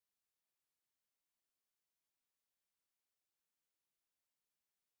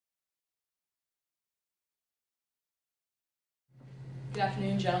Good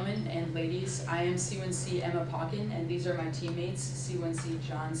afternoon, gentlemen and ladies. I am C1C Emma Pawkin, and these are my teammates, C1C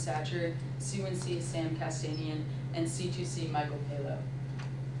John Satcher, C1C Sam Castanian, and C2C Michael Palo.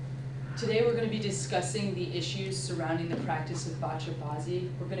 Today we're going to be discussing the issues surrounding the practice of Bacha Bazi.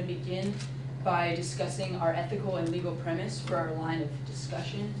 We're going to begin by discussing our ethical and legal premise for our line of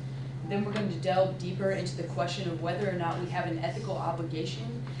discussion. Then we're going to delve deeper into the question of whether or not we have an ethical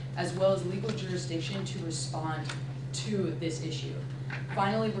obligation as well as legal jurisdiction to respond to this issue.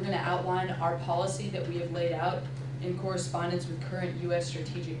 Finally, we're going to outline our policy that we have laid out in correspondence with current U.S.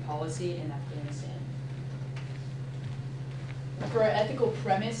 strategic policy in Afghanistan. For our ethical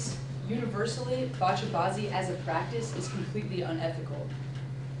premise, universally, Bacha Bazi as a practice is completely unethical.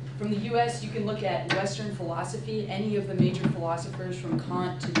 From the U.S., you can look at Western philosophy, any of the major philosophers from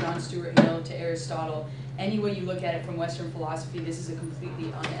Kant to John Stuart Mill to Aristotle. Any way you look at it from Western philosophy, this is a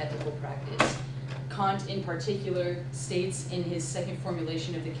completely unethical practice. Kant, in particular, states in his second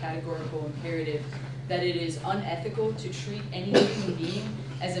formulation of the categorical imperative that it is unethical to treat any human being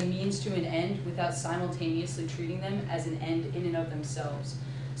as a means to an end without simultaneously treating them as an end in and of themselves.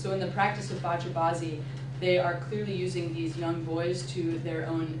 So in the practice of Bacha Bazi, they are clearly using these young boys to their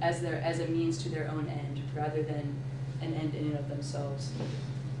own as a means to their own end rather than an end in and of themselves.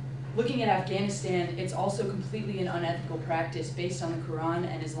 Looking at Afghanistan, it's also completely an unethical practice based on the Quran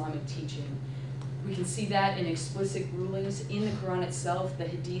and Islamic teaching. We can see that in explicit rulings in the Quran itself, the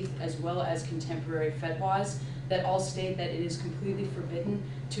Hadith, as well as contemporary fatwas that all state that it is completely forbidden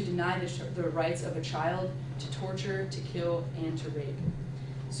to deny the rights of a child, to torture, to kill, and to rape.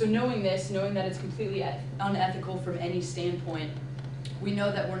 So knowing this, knowing that it's completely unethical from any standpoint, we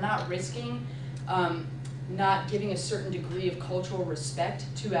know that we're not risking not giving a certain degree of cultural respect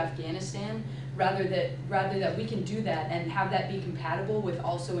to Afghanistan, rather that we can do that and have that be compatible with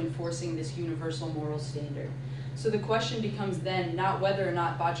also enforcing this universal moral standard. So the question becomes then not whether or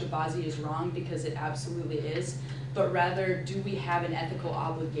not Bacha Bazi is wrong, because it absolutely is, but rather do we have an ethical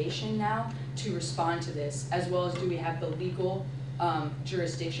obligation now to respond to this, as well as do we have the legal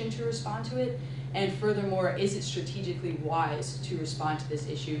jurisdiction to respond to it? And furthermore, is it strategically wise to respond to this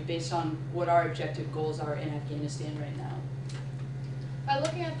issue based on what our objective goals are in Afghanistan right now? By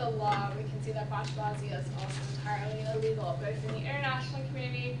looking at the law, we can see that Bacha Bazi is also entirely illegal, both in the international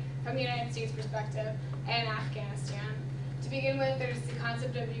community, from the United States perspective, and Afghanistan. To begin with, there's the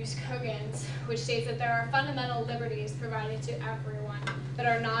concept of jus cogens, which states that there are fundamental liberties provided to everyone that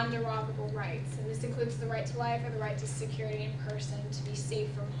are non-derogable rights. And this includes the right to life, or the right to security in person, to be safe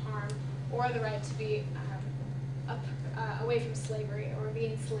from harm, or the right to be away from slavery or be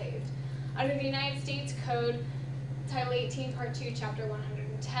enslaved. Under the United States Code, Title 18, Part 2, Chapter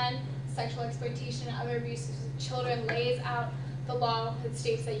 110, sexual exploitation and other abuses of children lays out the law that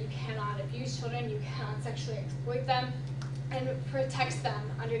states that you cannot abuse children, you cannot sexually exploit them, and protects them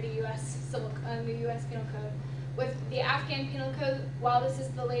under the U.S. Penal Code. With the Afghan Penal Code, while this is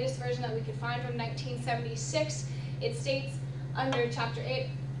the latest version that we could find from 1976, it states under Chapter 8,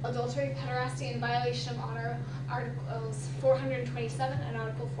 adultery, pederasty, and violation of honor, Articles 427 and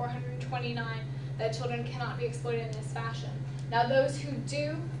Article 429, that children cannot be exploited in this fashion. Now those who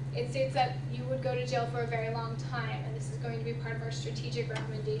do, it states that you would go to jail for a very long time, and this is going to be part of our strategic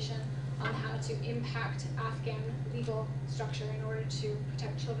recommendation on how to impact Afghan legal structure in order to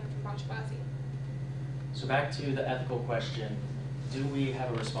protect children from Bacha Bazi. So back to the ethical question, do we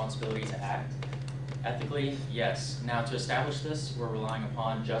have a responsibility to act? Ethically, yes. Now to establish this, we're relying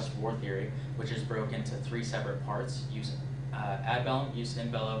upon just war theory, which is broken into three separate parts: use ad bellum, use in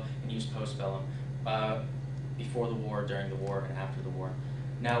bello, and use post bellum, before the war, during the war, and after the war.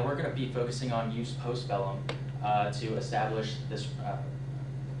 Now we're going to be focusing on use post bellum to establish this,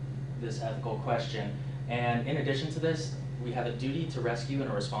 this ethical question. And in addition to this, we have a duty to rescue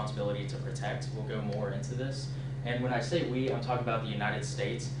and a responsibility to protect. We'll go more into this. And when I say we, I'm talking about the United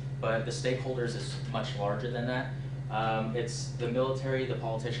States, but the stakeholders is much larger than that. It's the military, the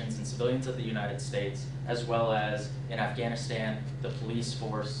politicians, and civilians of the United States, as well as in Afghanistan, the police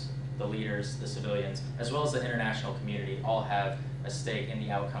force, the leaders, the civilians, as well as the international community, all have a stake in the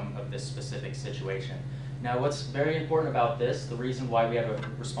outcome of this specific situation. Now, what's very important about this, the reason why we have a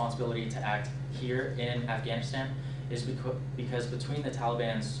responsibility to act here in Afghanistan, is because between the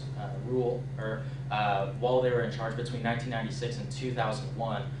Taliban's rule, or while they were in charge between 1996 and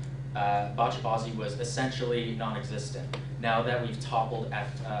 2001, Bacha Bazi was essentially non-existent. Now that we've toppled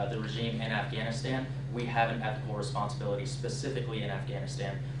the regime in Afghanistan, we have an ethical responsibility specifically in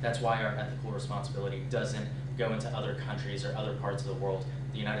Afghanistan. That's why our ethical responsibility doesn't go into other countries or other parts of the world.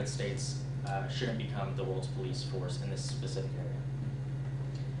 The United States shouldn't become the world's police force in this specific area.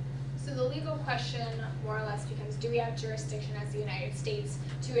 So the legal question more or less becomes, do we have jurisdiction as the United States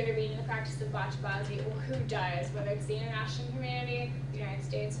to intervene in the practice of Bacha Bazi, or who does, whether it's the international community, the United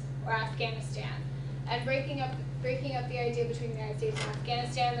States, or Afghanistan? And breaking up the idea between the United States and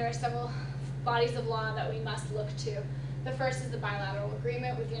Afghanistan, there are several bodies of law that we must look to. The first is the bilateral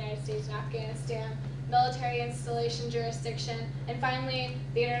agreement with the United States and Afghanistan, military installation jurisdiction, and finally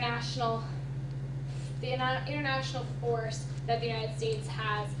the international force that the United States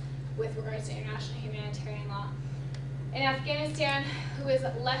has with regards to international humanitarian law. In Afghanistan, who is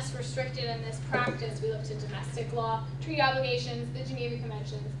less restricted in this practice, we look to domestic law, treaty obligations, the Geneva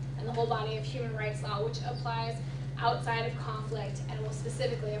Conventions, and the whole body of human rights law, which applies outside of conflict and will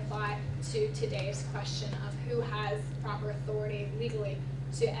specifically apply to today's question of who has proper authority legally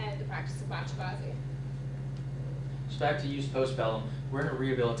to end the practice of Bacha Bazi. So back to use postbellum, we're in a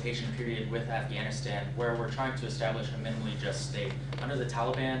rehabilitation period with Afghanistan where we're trying to establish a minimally just state. Under the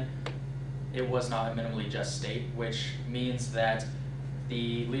Taliban, it was not a minimally just state, which means that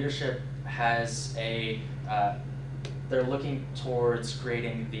the leadership has they're looking towards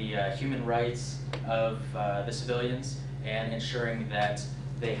creating the human rights of the civilians and ensuring that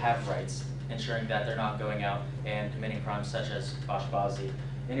they have rights, ensuring that they're not going out and committing crimes such as Bacha Bazi.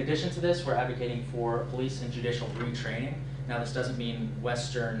 In addition to this, we're advocating for police and judicial retraining. Now, this doesn't mean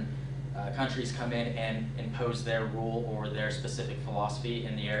Western countries come in and impose their rule or their specific philosophy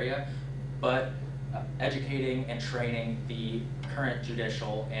in the area, but educating and training the current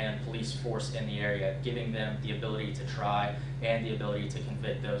judicial and police force in the area, giving them the ability to try and the ability to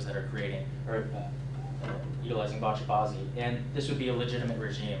convict those that are creating or utilizing Bacha Bazi. And this would be a legitimate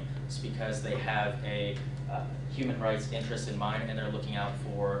regime. It's because they have a human rights interest in mind and they're looking out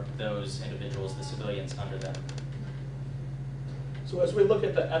for those individuals, the civilians under them. So as we look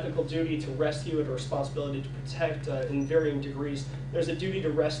at the ethical duty to rescue and a responsibility to protect in varying degrees, there's a duty to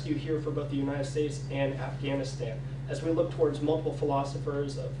rescue here for both the United States and Afghanistan. As we look towards multiple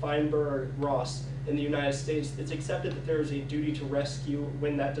philosophers, Feinberg, Ross, in the United States, it's accepted that there is a duty to rescue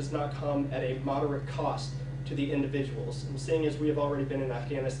when that does not come at a moderate cost to the individuals. And seeing as we have already been in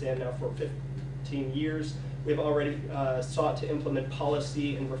Afghanistan now for 15 years, we have already sought to implement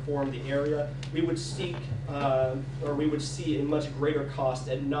policy and reform the area. We would seek, or we would see a much greater cost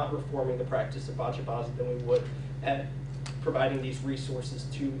at not reforming the practice of Bacha Bazi than we would at providing these resources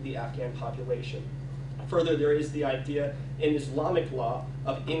to the Afghan population. Further, there is the idea in Islamic law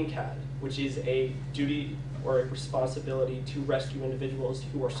of inqad, which is a duty or a responsibility to rescue individuals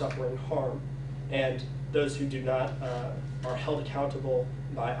who are suffering harm, and those who do not are held accountable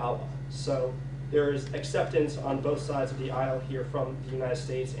by Allah. So there is acceptance on both sides of the aisle here from the United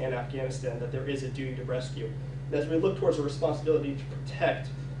States and Afghanistan that there is a duty to rescue. And as we look towards a responsibility to protect,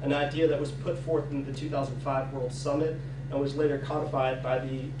 an idea that was put forth in the 2005 World Summit and was later codified by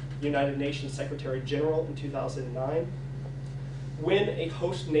the United Nations Secretary General in 2009, when a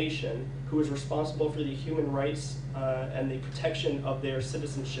host nation who is responsible for the human rights and the protection of their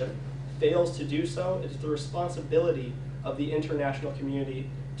citizenship fails to do so, it is the responsibility of the international community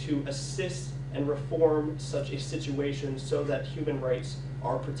to assist and reform such a situation so that human rights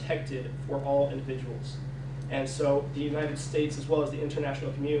are protected for all individuals. And so the United States, as well as the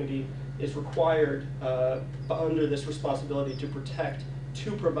international community, is required under this responsibility to protect,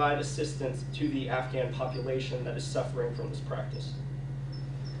 to provide assistance to the Afghan population that is suffering from this practice.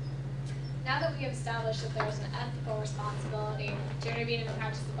 Now that we have established that there's an ethical responsibility to intervene in the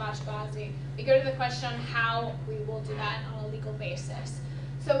practice of Bacha Bazi, we go to the question on how we will do that on a legal basis.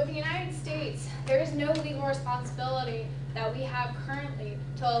 So with the United States, there is no legal responsibility that we have currently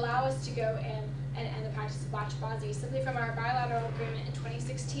to allow us to go in and end the practice of Bacha Bazi, simply from our bilateral agreement in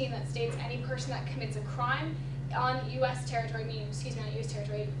 2016 that states any person that commits a crime on U.S. territory, meaning, excuse me, not U.S.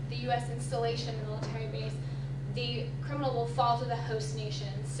 territory, the U.S. installation, the military base, the criminal will fall to the host nation.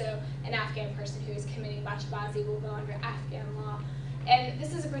 So an Afghan person who is committing Bacha Bazi will go under Afghan law. And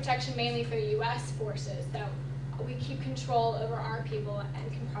this is a protection mainly for the U.S. forces, that we keep control over our people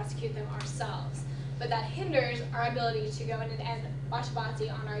and can prosecute them ourselves. But that hinders our ability to go in and end Bacha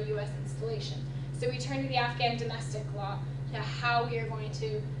Bazi on our U.S. installation. So we turn to the Afghan domestic law to how we are going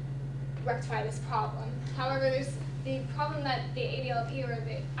to rectify this problem. However, there's the problem that the ADLP, or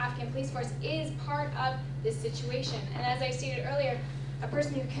the Afghan police force, is part of this situation. And as I stated earlier, a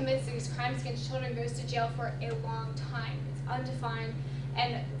person who commits these crimes against children goes to jail for a long time. It's undefined,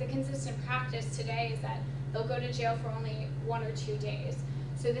 and the consistent practice today is that they'll go to jail for only 1 or 2 days.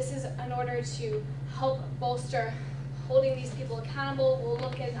 So this is in order to help bolster holding these people accountable. We'll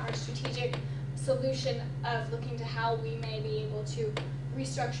look at our strategic solution of looking to how we may be able to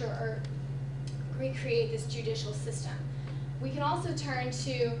restructure or recreate this judicial system. We can also turn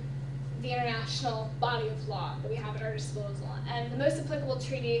to the international body of law that we have at our disposal. And the most applicable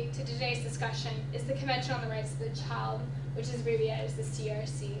treaty to today's discussion is the Convention on the Rights of the Child, which is abbreviated as the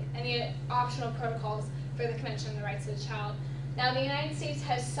CRC, and the optional protocols for the Convention on the Rights of the Child. Now, the United States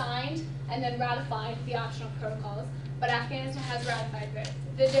has signed and then ratified the optional protocols, but Afghanistan has ratified both.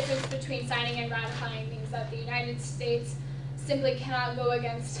 The difference between signing and ratifying means that the United States simply cannot go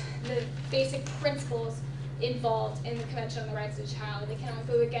against the basic principles involved in the Convention on the Rights of the Child. They cannot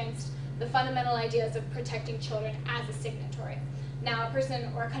go against the fundamental ideas of protecting children as a signatory. Now, a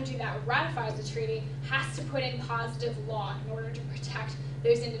person or a country that ratifies the treaty has to put in positive law in order to protect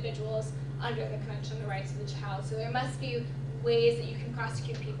those individuals under the Convention on the Rights of the Child. So there must be ways that you can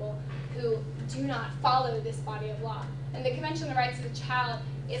prosecute people who do not follow this body of law. And the Convention on the Rights of the Child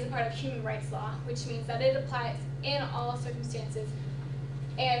is a part of human rights law, which means that it applies in all circumstances.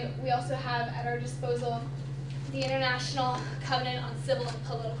 And we also have at our disposal the International Covenant on Civil and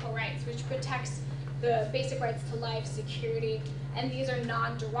Political Rights, which protects the basic rights to life, security, and these are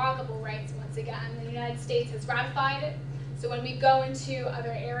non-derogable rights. Once again, the United States has ratified it, so when we go into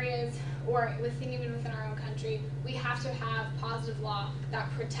other areas or even within our own country, we have to have positive law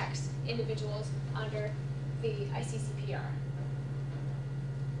that protects individuals under the ICCPR.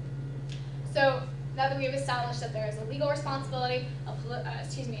 So now that we have established that there is a legal responsibility,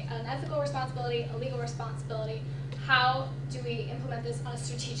 an ethical responsibility, a legal responsibility, how do we implement this on a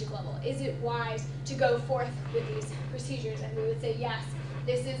strategic level? Is it wise to go forth with these procedures? And we would say yes,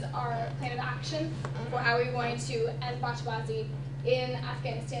 this is our plan of action for how we're going to end Bacha Bazi in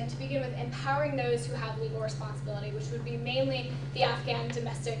Afghanistan, to begin with empowering those who have legal responsibility, which would be mainly the Afghan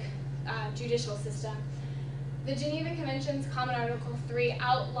domestic judicial system. The Geneva Convention's Common Article 3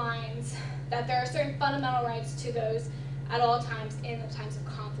 outlines that there are certain fundamental rights to those at all times in the times of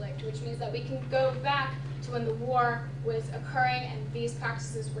conflict, which means that we can go back to when the war was occurring and these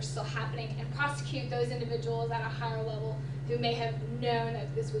practices were still happening and prosecute those individuals at a higher level who may have known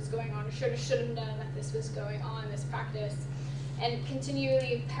that this was going on or should have known that this was going on, this practice, and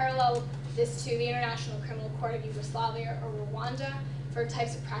continually parallel this to the International Criminal Court of Yugoslavia or Rwanda for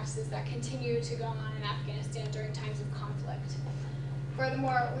types of practices that continue to go on in Afghanistan during times of conflict.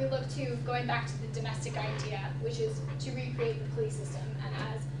 Furthermore, we look to going back to the domestic idea, which is to recreate the police system, and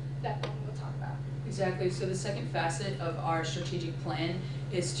as that will talk about. Exactly. So the second facet of our strategic plan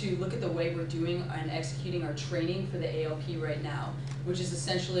is to look at the way we're doing and executing our training for the ALP right now, which is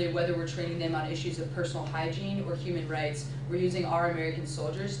essentially whether we're training them on issues of personal hygiene or human rights, we're using our American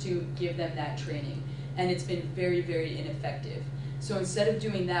soldiers to give them that training. And it's been very, very ineffective. So instead of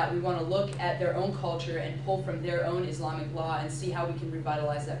doing that, we want to look at their own culture and pull from their own Islamic law and see how we can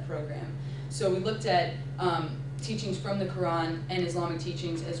revitalize that program. So we looked at teachings from the Quran and Islamic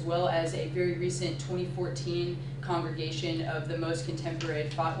teachings, as well as a very recent 2014 congregation of the most contemporary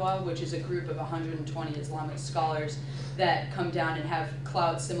fatwa, which is a group of 120 Islamic scholars that come down and have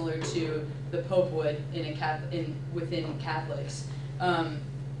clout similar to the Pope would within Catholics.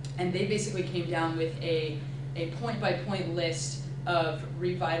 And they basically came down with a point-by-point list of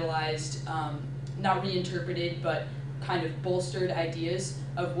revitalized, not reinterpreted, but kind of bolstered ideas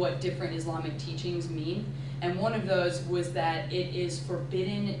of what different Islamic teachings mean. And one of those was that it is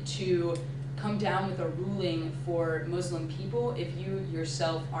forbidden to come down with a ruling for Muslim people if you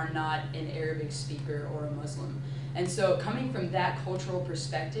yourself are not an Arabic speaker or a Muslim. And so coming from that cultural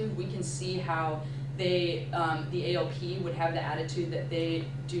perspective, we can see how they, the ALP would have the attitude that they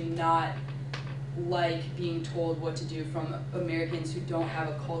do not like being told what to do from Americans who don't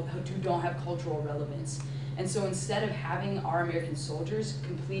have cultural relevance. And so instead of having our American soldiers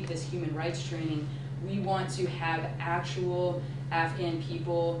complete this human rights training, we want to have actual Afghan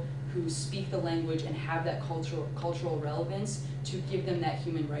people who speak the language and have that cultural relevance to give them that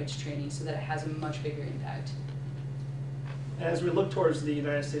human rights training so that it has a much bigger impact. And as we look towards the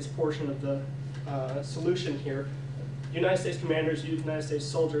United States portion of the solution here, United States commanders, United States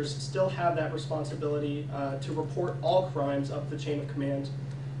soldiers still have that responsibility to report all crimes up the chain of command,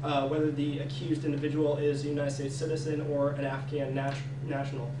 whether the accused individual is a United States citizen or an Afghan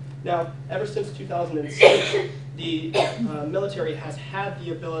national. Now, ever since 2006, the military has had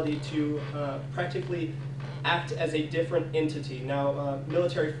the ability to practically act as a different entity. Now,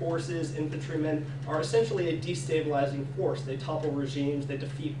 military forces, infantrymen, are essentially a destabilizing force. They topple regimes, they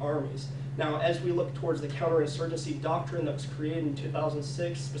defeat armies. Now, as we look towards the counterinsurgency doctrine that was created in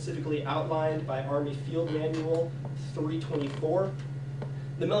 2006, specifically outlined by Army Field Manual 324,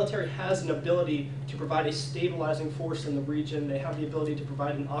 the military has an ability to provide a stabilizing force in the region. They have the ability to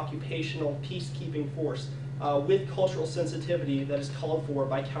provide an occupational peacekeeping force with cultural sensitivity that is called for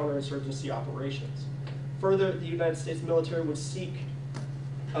by counterinsurgency operations. Further, the United States military would seek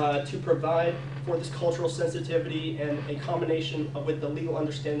to provide for this cultural sensitivity and a combination with the legal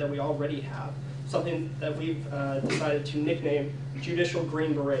understanding that we already have, something that we've decided to nickname Judicial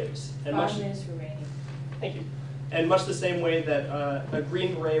Green Berets. And 5 minutes remaining. Thank you. And much the same way that a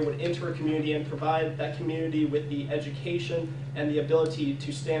Green Beret would enter a community and provide that community with the education and the ability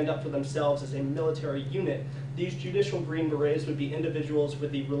to stand up for themselves as a military unit, these Judicial Green Berets would be individuals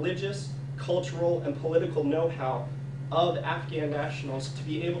with the religious, cultural, and political know-how of Afghan nationals to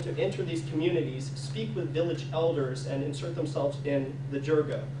be able to enter these communities, speak with village elders, and insert themselves in the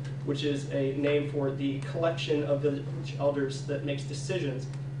Jirga, which is a name for the collection of village elders that makes decisions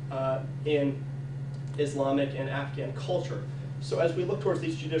in Islamic and Afghan culture. So as we look towards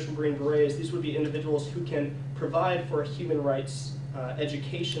these Judicial Green Berets, these would be individuals who can provide for a human rights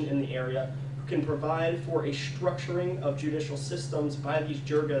education in the area, who can provide for a structuring of judicial systems by these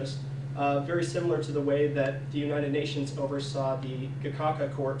Jirgas, very similar to the way that the United Nations oversaw the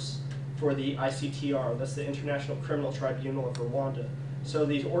Gakaka courts for the ICTR, that's the International Criminal Tribunal of Rwanda. So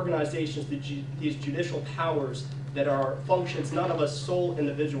these organizations, these judicial powers that are functions not of a sole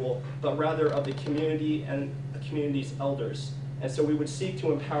individual, but rather of the community and the community's elders. And so we would seek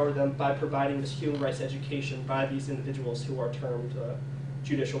to empower them by providing this human rights education by these individuals who are termed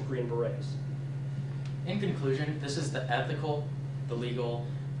Judicial Green Berets. In conclusion, this is the ethical, the legal,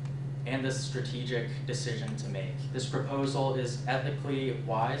 and the strategic decision to make. This proposal is ethically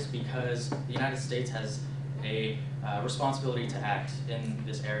wise because the United States has a responsibility to act in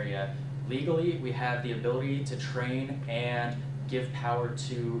this area. Legally, we have the ability to train and give power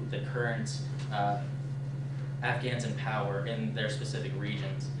to the current Afghans in power in their specific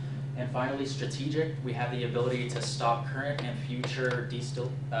regions. And finally, strategic, we have the ability to stop current and future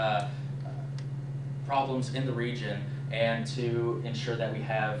problems in the region and to ensure that we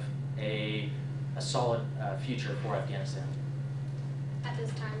have a solid future for Afghanistan. At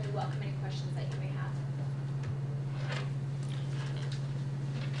this time, we welcome any questions that you may have.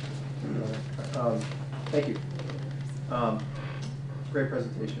 Thank you. Great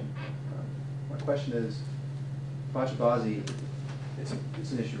presentation. My question is, Bacha Bazi, it's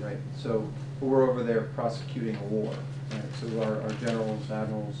an issue, right? So we're over there prosecuting a war, right? So our generals,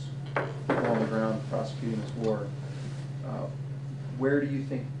 admirals, people on the ground prosecuting this war. Where do you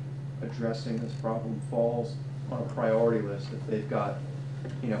think addressing this problem falls on a priority list if they've got,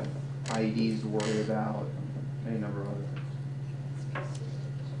 IEDs to worry about, any number of other things?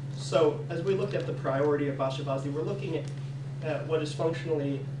 So as we look at the priority of Bacha Bazi, we're looking at what is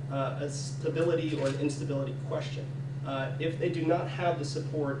functionally a stability or an instability question. If they do not have the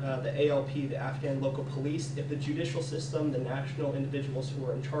support, the ALP, the Afghan local police, if the judicial system, the national individuals who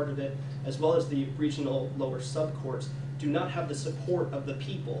are in charge of it, as well as the regional lower subcourts, do not have the support of the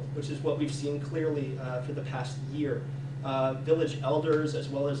people, which is what we've seen clearly for the past year. Village elders, as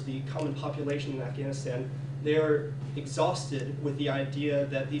well as the common population in Afghanistan, they're exhausted with the idea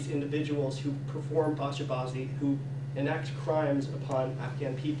that these individuals who perform Bacha Bazi, who enact crimes upon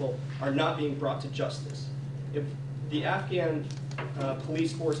Afghan people, are not being brought to justice. If the Afghan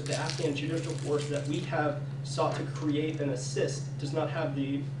police force, the Afghan judicial force that we have sought to create and assist does not have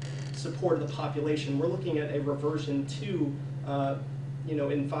the support of the population, we're looking at a reversion to,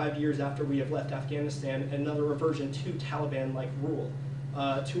 in 5 years after we have left Afghanistan, another reversion to Taliban-like rule,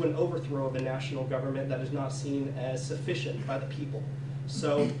 to an overthrow of a national government that is not seen as sufficient by the people.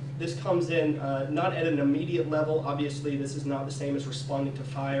 So this comes in not at an immediate level. Obviously, this is not the same as responding to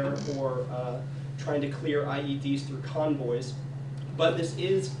fire or trying to clear IEDs through convoys, but this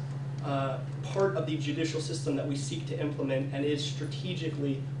is part of the judicial system that we seek to implement and is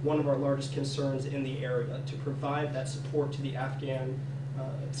strategically one of our largest concerns in the area, to provide that support to the Afghan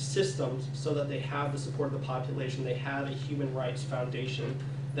systems so that they have the support of the population, they have a human rights foundation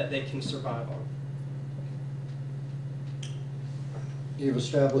that they can survive on. You've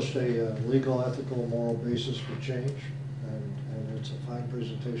established a legal, ethical, moral basis for change, and it's a fine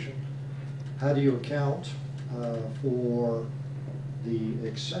presentation. How do you account for the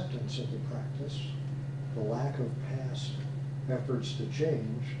acceptance of the practice, the lack of past efforts to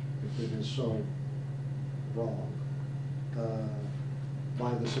change, if it is so wrong,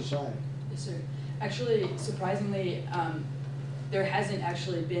 by the society? Yes, sir. Actually, surprisingly, there hasn't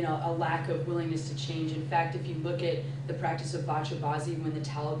actually been a lack of willingness to change. In fact, if you look at the practice of Bacha Bazi when the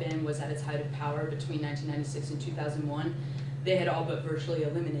Taliban was at its height of power between 1996 and 2001, they had all but virtually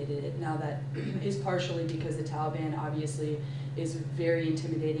eliminated it. Now that is partially because the Taliban obviously is very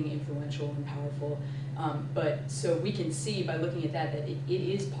intimidating, influential, and powerful. But so we can see by looking at that it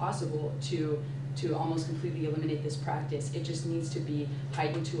is possible to almost completely eliminate this practice. It just needs to be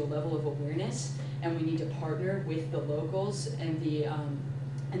heightened to a level of awareness, and we need to partner with the locals and the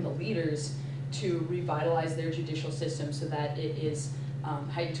and the leaders to revitalize their judicial system so that it is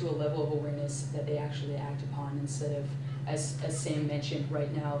heightened to a level of awareness that they actually act upon, instead of, as Sam mentioned,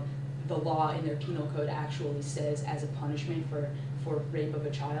 right now, the law in their penal code actually says as a punishment for rape of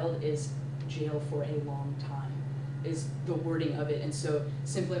a child is jail for a long time, is the wording of it. And so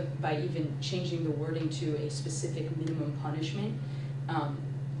simply by even changing the wording to a specific minimum punishment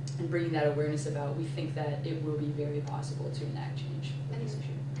and bringing that awareness about, we think that it will be very possible to enact change with this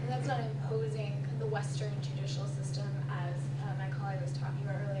issue. And that's not imposing the Western judicial system, as my colleague was talking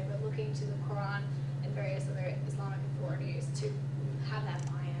about earlier, but looking to the Quran and various other Islamic authorities to have that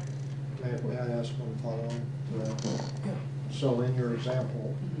buy-in. May I ask one follow-on to that? So in your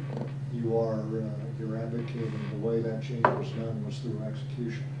example, you're advocating the way that change was done was through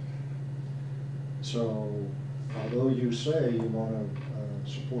execution. So although you say you want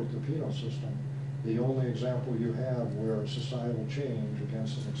to support the penal system, the only example you have where societal change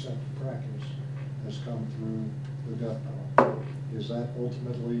against an accepted practice has come through the death penalty. Is that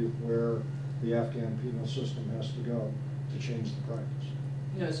ultimately where the Afghan penal system has to go to change the practice?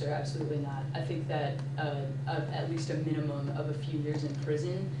 No, sir, absolutely not. I think that at least a minimum of a few years in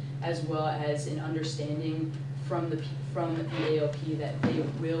prison, as well as an understanding from the ALP that they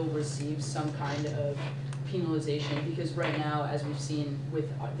will receive some kind of penalization, because right now, as we've seen with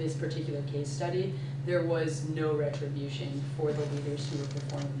this particular case study, there was no retribution for the leaders who were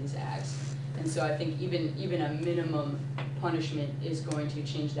performing these acts. And so I think even a minimum punishment is going to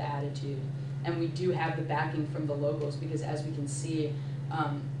change the attitude. And we do have the backing from the locals, because as we can see,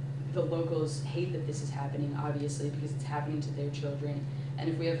 the locals hate that this is happening, obviously, because it's happening to their children. And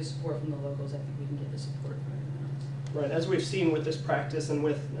if we have the support from the locals, I think we can get the support from everyone else. Right, as we've seen with this practice and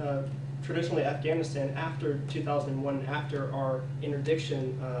with traditionally Afghanistan after 2001, after our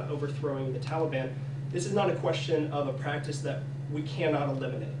interdiction overthrowing the Taliban, this is not a question of a practice that we cannot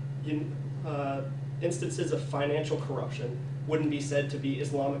eliminate. Instances of financial corruption wouldn't be said to be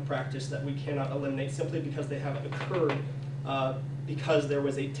Islamic practice that we cannot eliminate simply because they have occurred because there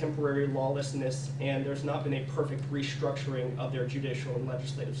was a temporary lawlessness and there's not been a perfect restructuring of their judicial and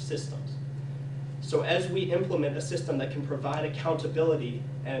legislative systems. So as we implement a system that can provide accountability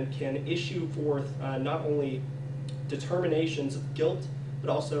and can issue forth not only determinations of guilt, but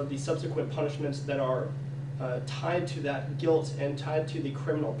also the subsequent punishments that are tied to that guilt and tied to the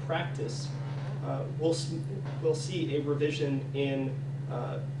criminal practice, we'll see a revision in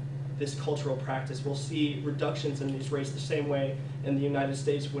this cultural practice. We'll see reductions in these rates the same way in the United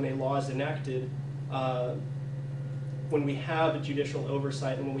States when a law is enacted. When we have a judicial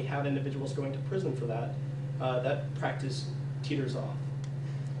oversight and when we have individuals going to prison for that, that practice teeters off.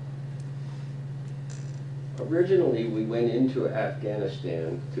 Originally, we went into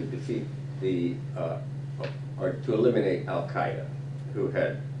Afghanistan to defeat or to eliminate Al-Qaeda, who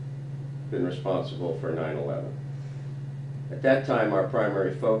had been responsible for 9/11. At that time, our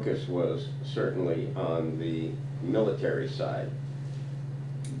primary focus was certainly on the military side.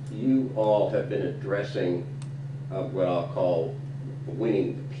 You all have been addressing what I'll call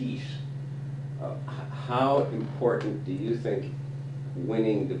winning the peace. How important do you think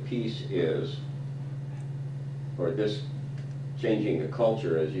winning the peace is, or this changing the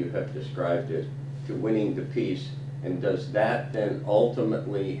culture as you have described it, to winning the peace, and does that then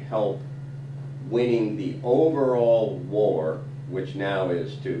ultimately help winning the overall war, which now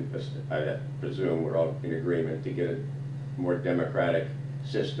is to, I presume we're all in agreement, to get a more democratic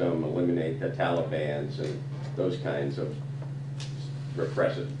system, eliminate the Talibans and those kinds of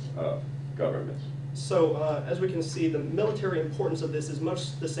repressive governments? So as we can see, the military importance of this is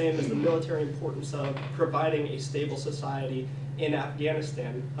much the same as the military importance of providing a stable society in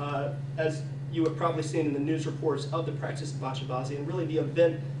Afghanistan. As you have probably seen in the news reports of the practice of Bacha Bazi, and really the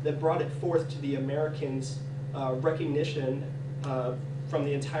event that brought it forth to the Americans' recognition from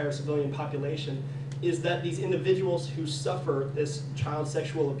the entire civilian population, is that these individuals who suffer this child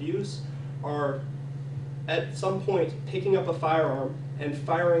sexual abuse are at some point picking up a firearm and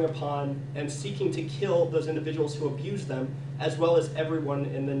firing upon and seeking to kill those individuals who abuse them, as well as everyone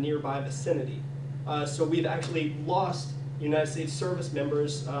in the nearby vicinity. So we've actually lost United States service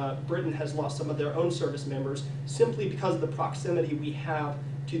members. Britain has lost some of their own service members simply because of the proximity we have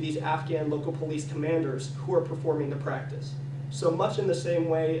to these Afghan local police commanders who are performing the practice. So much in the same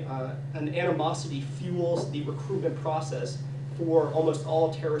way, an animosity fuels the recruitment process for almost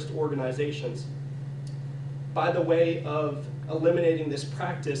all terrorist organizations. By the way of eliminating this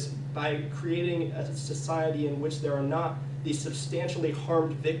practice, by creating a society in which there are not these substantially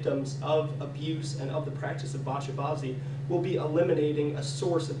harmed victims of abuse and of the practice of Bacha Bazi, we'll be eliminating a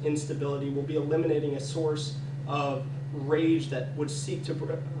source of instability, we'll be eliminating a source of rage that would seek to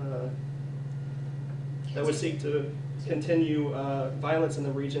continue violence in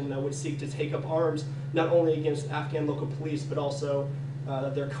the region, that would seek to take up arms not only against Afghan local police but also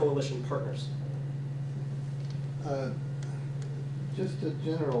their coalition partners. Just a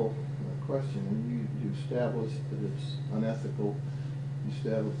general question. When you established that it's unethical, you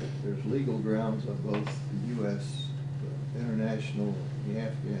established that there's legal grounds on both the U.S., the international, and the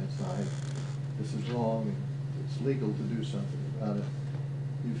Afghan side. This is wrong, and it's legal to do something about it.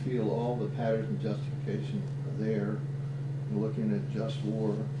 You feel all the patterns and justification are there. You're looking at just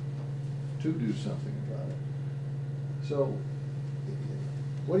war to do something about it. So,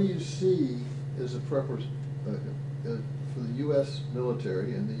 what do you see as a preference for the U.S.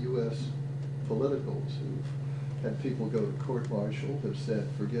 military and the U.S. politicals who've had people go to court-martial, have said,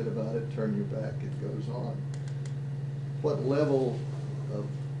 forget about it, turn your back, it goes on? What level of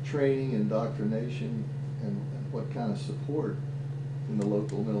training, indoctrination, and what kind of support can the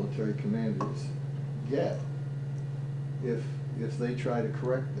local military commanders get if they try to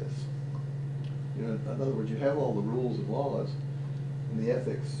correct this? You know, in other words, you have all the rules and laws and the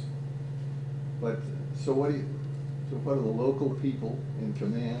ethics, but so what do the local people in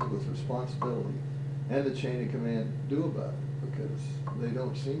command with responsibility and the chain of command do about it? Because they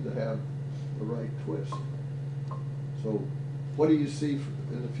don't seem to have the right twist. So what do you see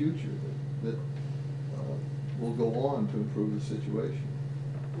in the future that will go on to improve the situation?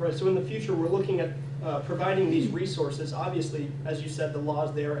 Right, so in the future we're looking at providing these resources. Obviously, as you said, the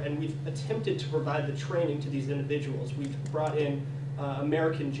law's there, and we've attempted to provide the training to these individuals. We've brought in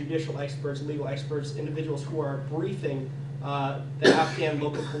American judicial experts, legal experts, individuals who are briefing the Afghan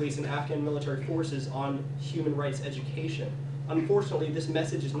local police and Afghan military forces on human rights education. Unfortunately, this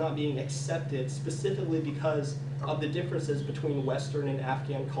message is not being accepted specifically because of the differences between Western and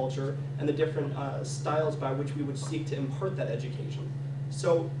Afghan culture and the different styles by which we would seek to impart that education.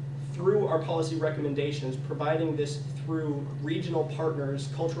 So through our policy recommendations, providing this through regional partners,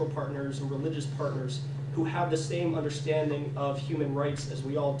 cultural partners, and religious partners who have the same understanding of human rights as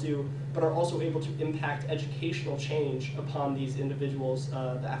we all do, but are also able to impact educational change upon these individuals,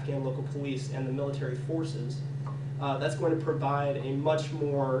 the Afghan local police and the military forces, that's going to provide a much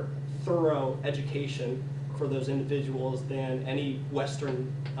more thorough education for those individuals than any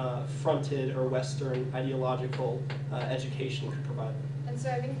Western fronted or Western ideological education could provide. And so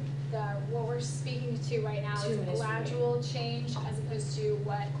I think what we're speaking to right now is a gradual change as opposed to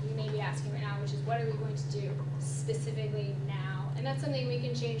what you may be asking right now, which is what are we going to do specifically now? And that's something we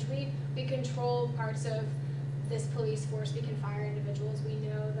can change. We control parts of this police force. We can fire individuals we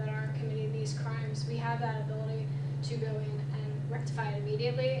know that are committing these crimes. We have that ability to go in and rectify it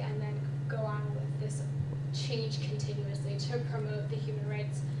immediately and then go on with this change continuously to promote the human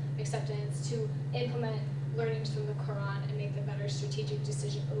rights acceptance, to implement learnings from the Quran and make the better strategic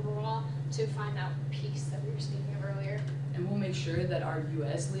decision overall to find that peace that we were speaking of earlier. And we'll make sure that our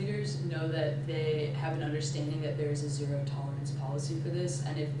U.S. leaders know that they have an understanding that there is a zero tolerance policy for this,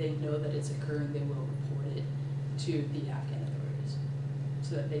 and if they know that it's occurring, they will report it to the Afghan authorities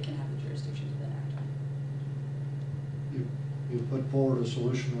so that they can have the jurisdiction to then act on it. You put forward a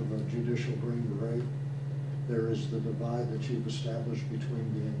solution of a judicial green beret. There is the divide that you've established between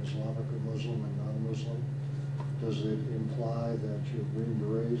being Islamic or Muslim and non-Muslim. Does it imply that your green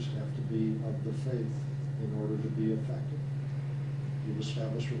berets have to be of the faith in order to be effective? You've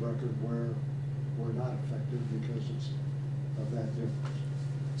established a record where we're not effective because it's of that difference.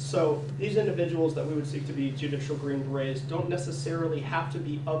 So these individuals that we would seek to be judicial green berets don't necessarily have to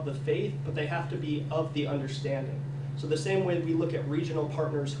be of the faith, but they have to be of the understanding. So the same way we look at regional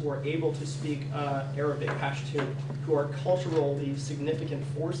partners who are able to speak Arabic, Pashtun, who are culturally significant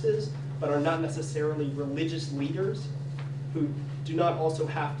forces, but are not necessarily religious leaders, who do not also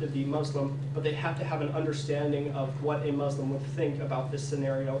have to be Muslim, but they have to have an understanding of what a Muslim would think about this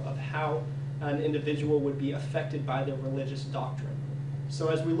scenario, of how an individual would be affected by their religious doctrine. So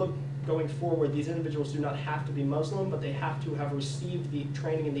as we look going forward, these individuals do not have to be Muslim, but they have to have received the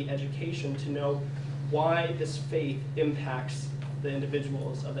training and the education to know why this faith impacts the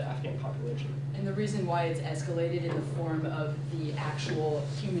individuals of the Afghan population. And the reason why it's escalated in the form of the actual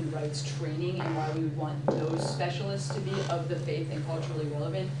human rights training and why we would want those specialists to be of the faith and culturally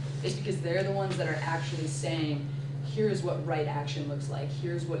relevant is because they're the ones that are actually saying, here's what right action looks like,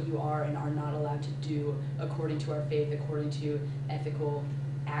 here's what you are and are not allowed to do according to our faith, according to ethical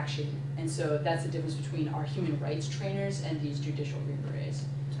action. And so that's the difference between our human rights trainers and these judicial green berets.